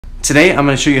Today I'm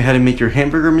going to show you how to make your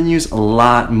hamburger menus a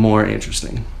lot more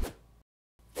interesting.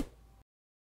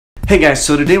 Hey guys,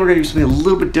 so today we're going to do something a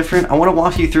little bit different. I want to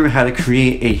walk you through how to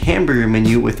create a hamburger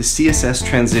menu with a CSS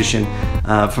transition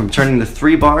from turning the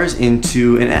 3 bars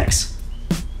into an X.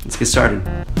 Let's get started.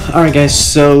 Alright guys,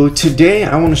 so today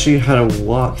I want to show you how to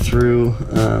walk through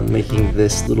making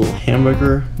this little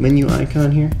hamburger menu icon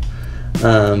here.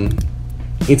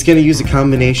 It's going to use a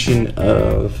combination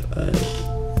of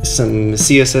some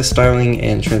CSS styling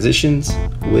and transitions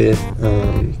with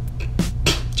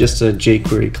just a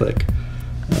jQuery click.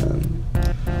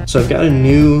 So I've got a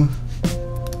new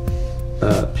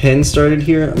pen started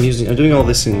here. I'm doing all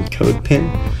this in CodePen,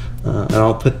 and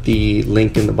I'll put the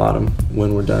link in the bottom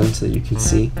when we're done so that you can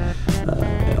see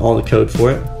all the code for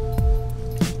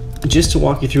it. Just to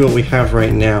walk you through what we have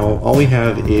right now, all we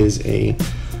have is a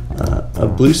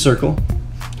blue circle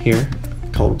here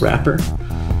called wrapper,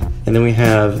 and then we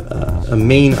have a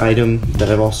main item that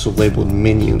I've also labeled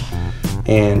menu,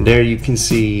 and there you can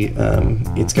see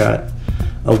it's got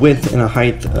a width and a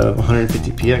height of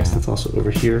 150px. That's also over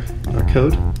here in our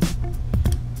code.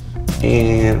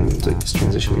 And like this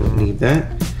transition, we don't need that.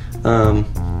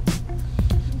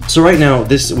 So right now,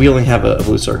 we only have a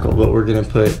blue circle, but we're gonna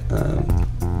put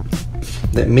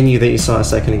that menu that you saw a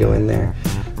second ago in there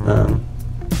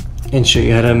and show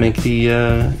you how to make the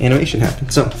animation happen.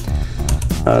 So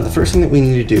the first thing that we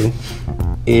need to do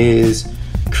is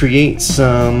create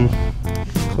some,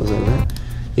 close out of that,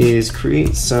 is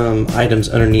create some items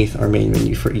underneath our main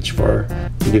menu for each of our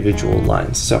individual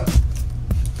lines. So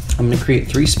I'm going to create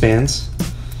 3 spans.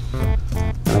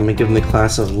 I'm going to give them the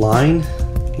class of line,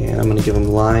 and I'm going to give them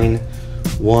line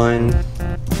 1,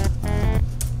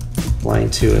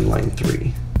 line 2, and line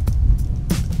 3.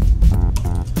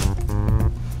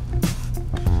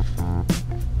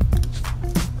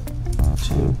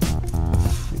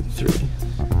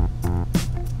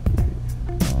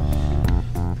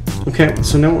 Okay,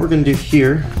 so now what we're going to do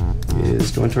here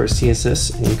is go into our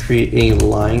CSS and create a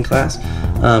line class.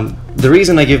 The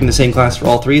reason I give them the same class for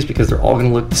all 3 is because they're all going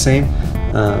to look the same.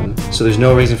 So there's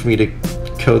no reason for me to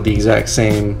code the exact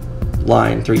same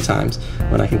line 3 times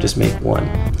when I can just make one.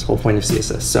 That's the whole point of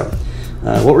CSS. So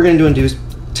what we're going to do is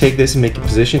take this and make a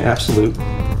position absolute,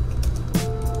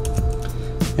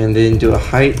 and then do a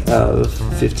height of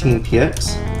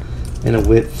 15px and a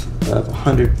width of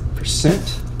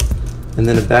 100%. And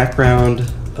then a background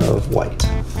of white.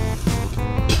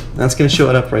 That's going to show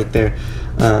it up right there.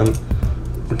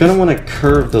 We're going to want to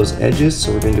curve those edges,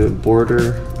 so we're going to do a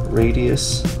border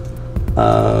radius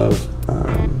of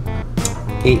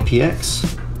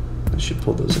 8px. I should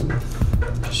pull those in.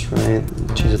 Just right,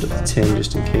 change it up to 10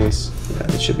 just in case.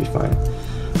 Yeah, it should be fine.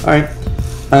 All right.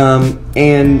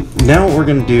 And now what we're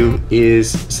going to do is,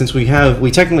 since we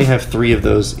technically have 3 of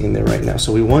those in there right now,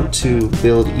 so we want to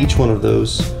build each one of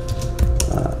those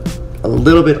a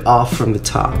little bit off from the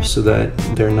top so that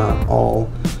they're not all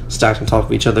stacked on top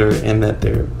of each other and that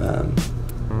they're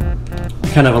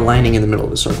kind of aligning in the middle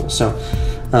of the circle. So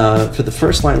for the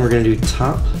first line, we're going to do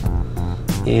top,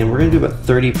 and we're going to do about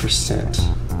 30%.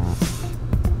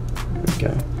 There we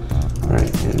go. All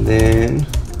right, and then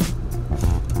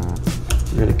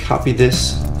we're going to copy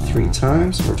this 3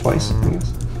 times, or twice, I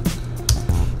guess.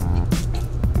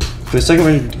 For the second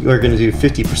one, we're going to do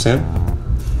 50%.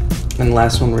 And the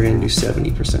last one, we're going to do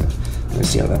 70%. Let's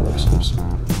see how that looks. Oops.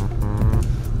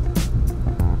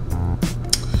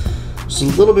 It's a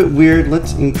little bit weird.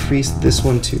 Let's increase this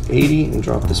one to 80 and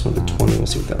drop this one to 20. We'll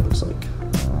see what that looks like.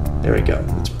 There we go.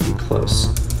 That's pretty close.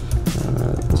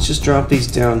 Let's just drop these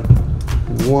down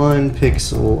 1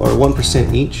 pixel, or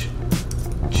 1% each,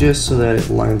 just so that it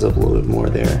lines up a little bit more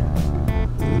there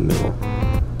in the middle.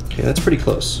 Okay, that's pretty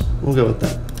close. We'll go with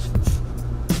that.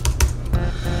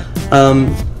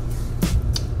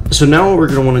 So now what we're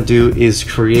going to want to do is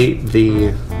create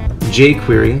the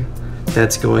jQuery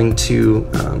that's going to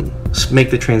make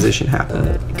the transition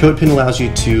happen. CodePen allows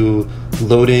you to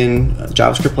load in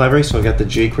JavaScript library, so I've got the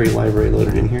jQuery library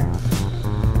loaded in here.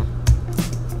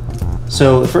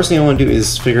 So the first thing I want to do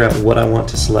is figure out what I want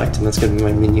to select, and that's going to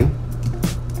be my menu.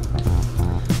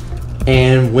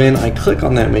 And when I click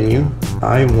on that menu,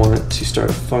 I want to start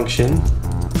a function,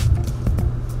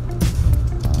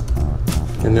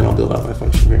 and then I'll build out my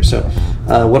function here. So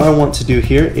what I want to do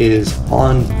here is,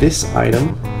 on this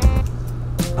item,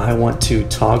 I want to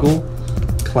toggle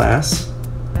class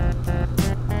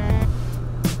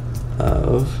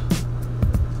of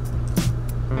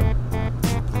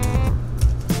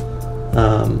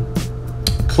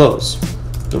close.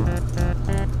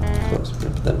 Close.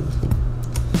 Put that in.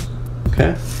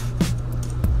 Okay.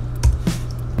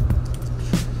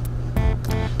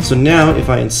 So now if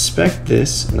I inspect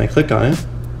this and I click on it,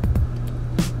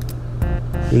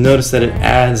 you'll notice that it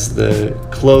adds the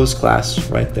close class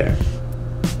right there.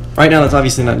 Right now that's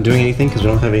obviously not doing anything because we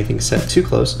don't have anything set to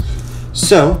close.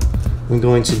 So I'm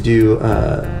going to do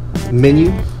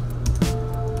menu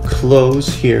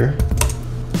close here,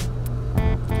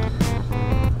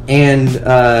 and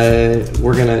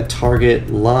we're going to target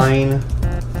line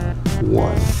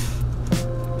 1.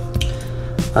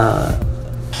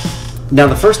 Now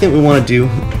the first thing we want to do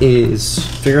is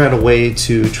figure out a way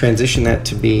to transition that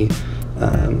to be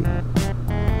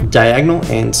diagonal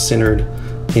and centered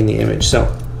in the image. So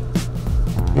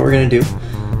what we're going to do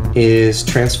is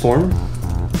transform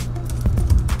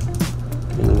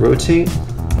and rotate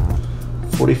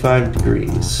 45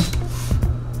 degrees.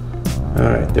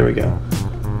 Alright, there we go.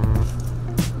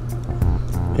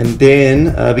 And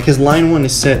then, because line 1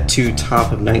 is set to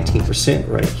top of 19%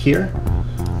 right here,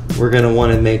 we're going to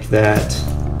want to make that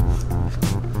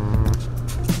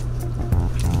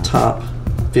top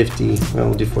 50, well,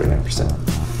 we'll do 49%.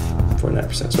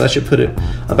 49%. So that should put it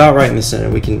about right in the center.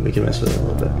 We can mess with it a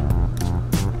little bit.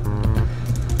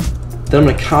 Then I'm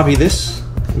going to copy this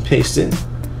and paste it,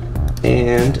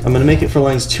 and I'm going to make it for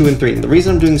lines 2 and 3. And the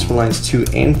reason I'm doing this for lines 2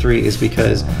 and 3 is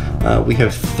because we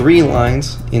have 3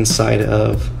 lines inside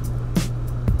of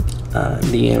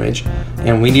the image,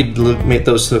 and we need to make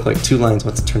those to look like 2 lines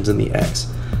once it turns in the X.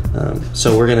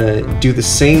 So we're going to do the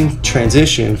same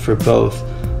transition for both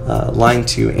line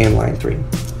 2 and line 3.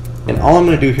 And all I'm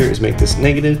going to do here is make this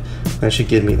negative. That should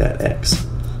give me that X.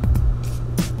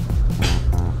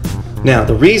 Now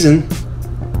the reason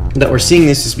that we're seeing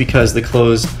this is because the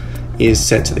close is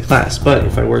set to the class. But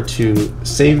if I were to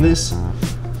save this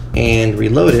and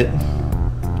reload it,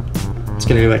 it's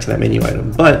going to go back to that menu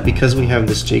item. But because we have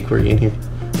this jQuery in here,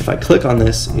 if I click on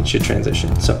this, it should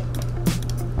transition. So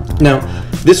now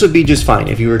this would be just fine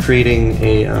if you were creating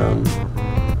a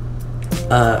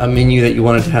menu that you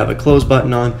wanted to have a close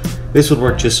button on. This would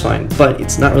work just fine, but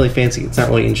it's not really fancy. It's not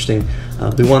really interesting.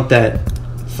 We want that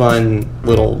fun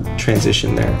little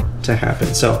transition there to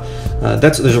happen. So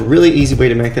there's a really easy way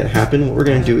to make that happen. What we're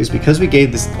going to do is, because we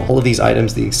gave all of these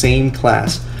items the same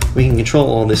class, we can control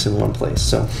all this in one place.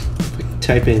 So if we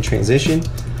type in transition,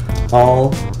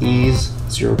 all ease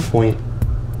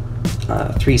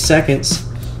 0.3 seconds,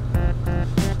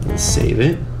 and save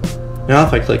it. Now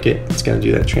if I click it, it's going to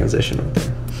do that transition right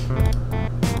there.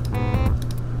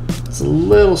 It's a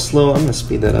little slow. I'm going to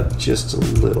speed that up just a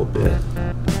little bit.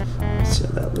 See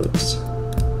how that looks.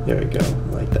 There we go,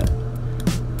 like that.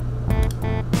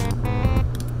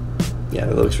 Yeah,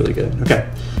 that looks really good.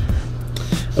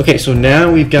 Okay, so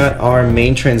now we've got our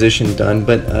main transition done,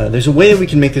 but there's a way that we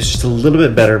can make this just a little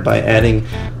bit better by adding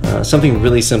something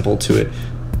really simple to it.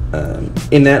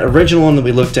 In that original one that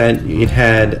we looked at, it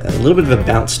had a little bit of a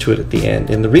bounce to it at the end,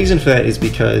 and the reason for that is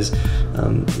because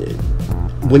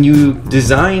when you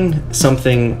design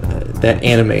something that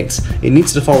animates, it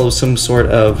needs to follow some sort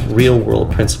of real-world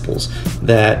principles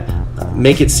that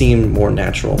make it seem more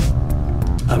natural.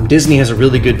 Disney has a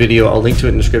really good video, I'll link to it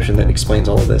in the description, that explains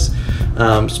all of this.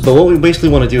 But what we basically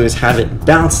want to do is have it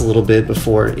bounce a little bit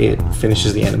before it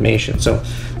finishes the animation. So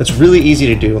that's really easy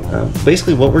to do.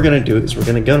 Basically what we're going to do is we're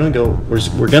going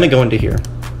to go into here.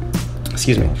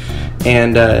 Excuse me.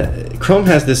 And Chrome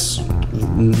has this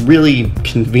really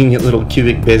convenient little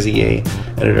cubic Bezier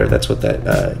editor. That's what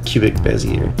that cubic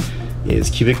Bezier is,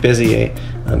 cubic Bezier.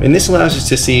 And this allows us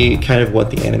to see kind of what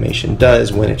the animation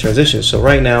does when it transitions. So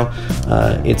right now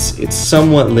it's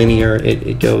somewhat linear.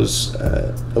 It goes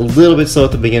a little bit slow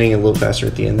at the beginning and a little faster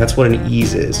at the end. That's what an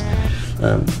ease is.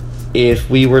 If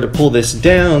we were to pull this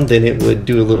down, then it would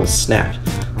do a little snap.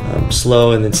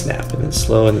 Slow and then snap, and then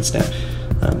slow and then snap.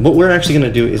 What we're actually going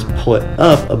to do is pull it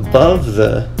up above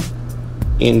the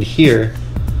end here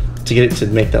to get it to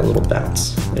make that little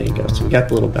bounce. There you go. So we got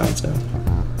the little bounce now.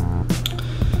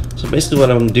 So basically what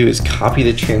I'm going to do is copy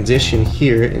the transition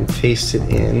here and paste it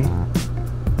in.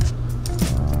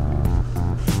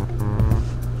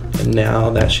 And now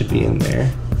that should be in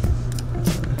there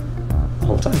the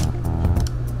whole time.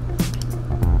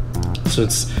 So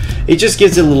it just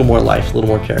gives it a little more life, a little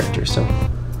more character. So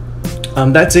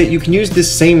that's it. You can use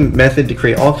this same method to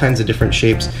create all kinds of different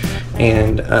shapes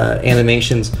and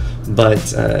animations, but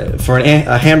for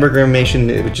a hamburger animation,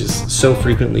 which is so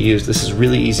frequently used, this is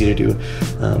really easy to do,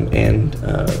 and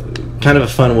kind of a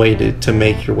fun way to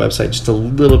make your website just a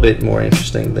little bit more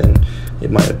interesting than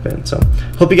it might have been. So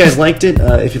hope you guys liked it.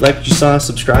 If you liked what you saw,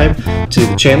 subscribe to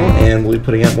the channel, and we'll be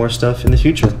putting out more stuff in the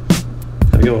future.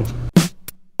 Have a good one.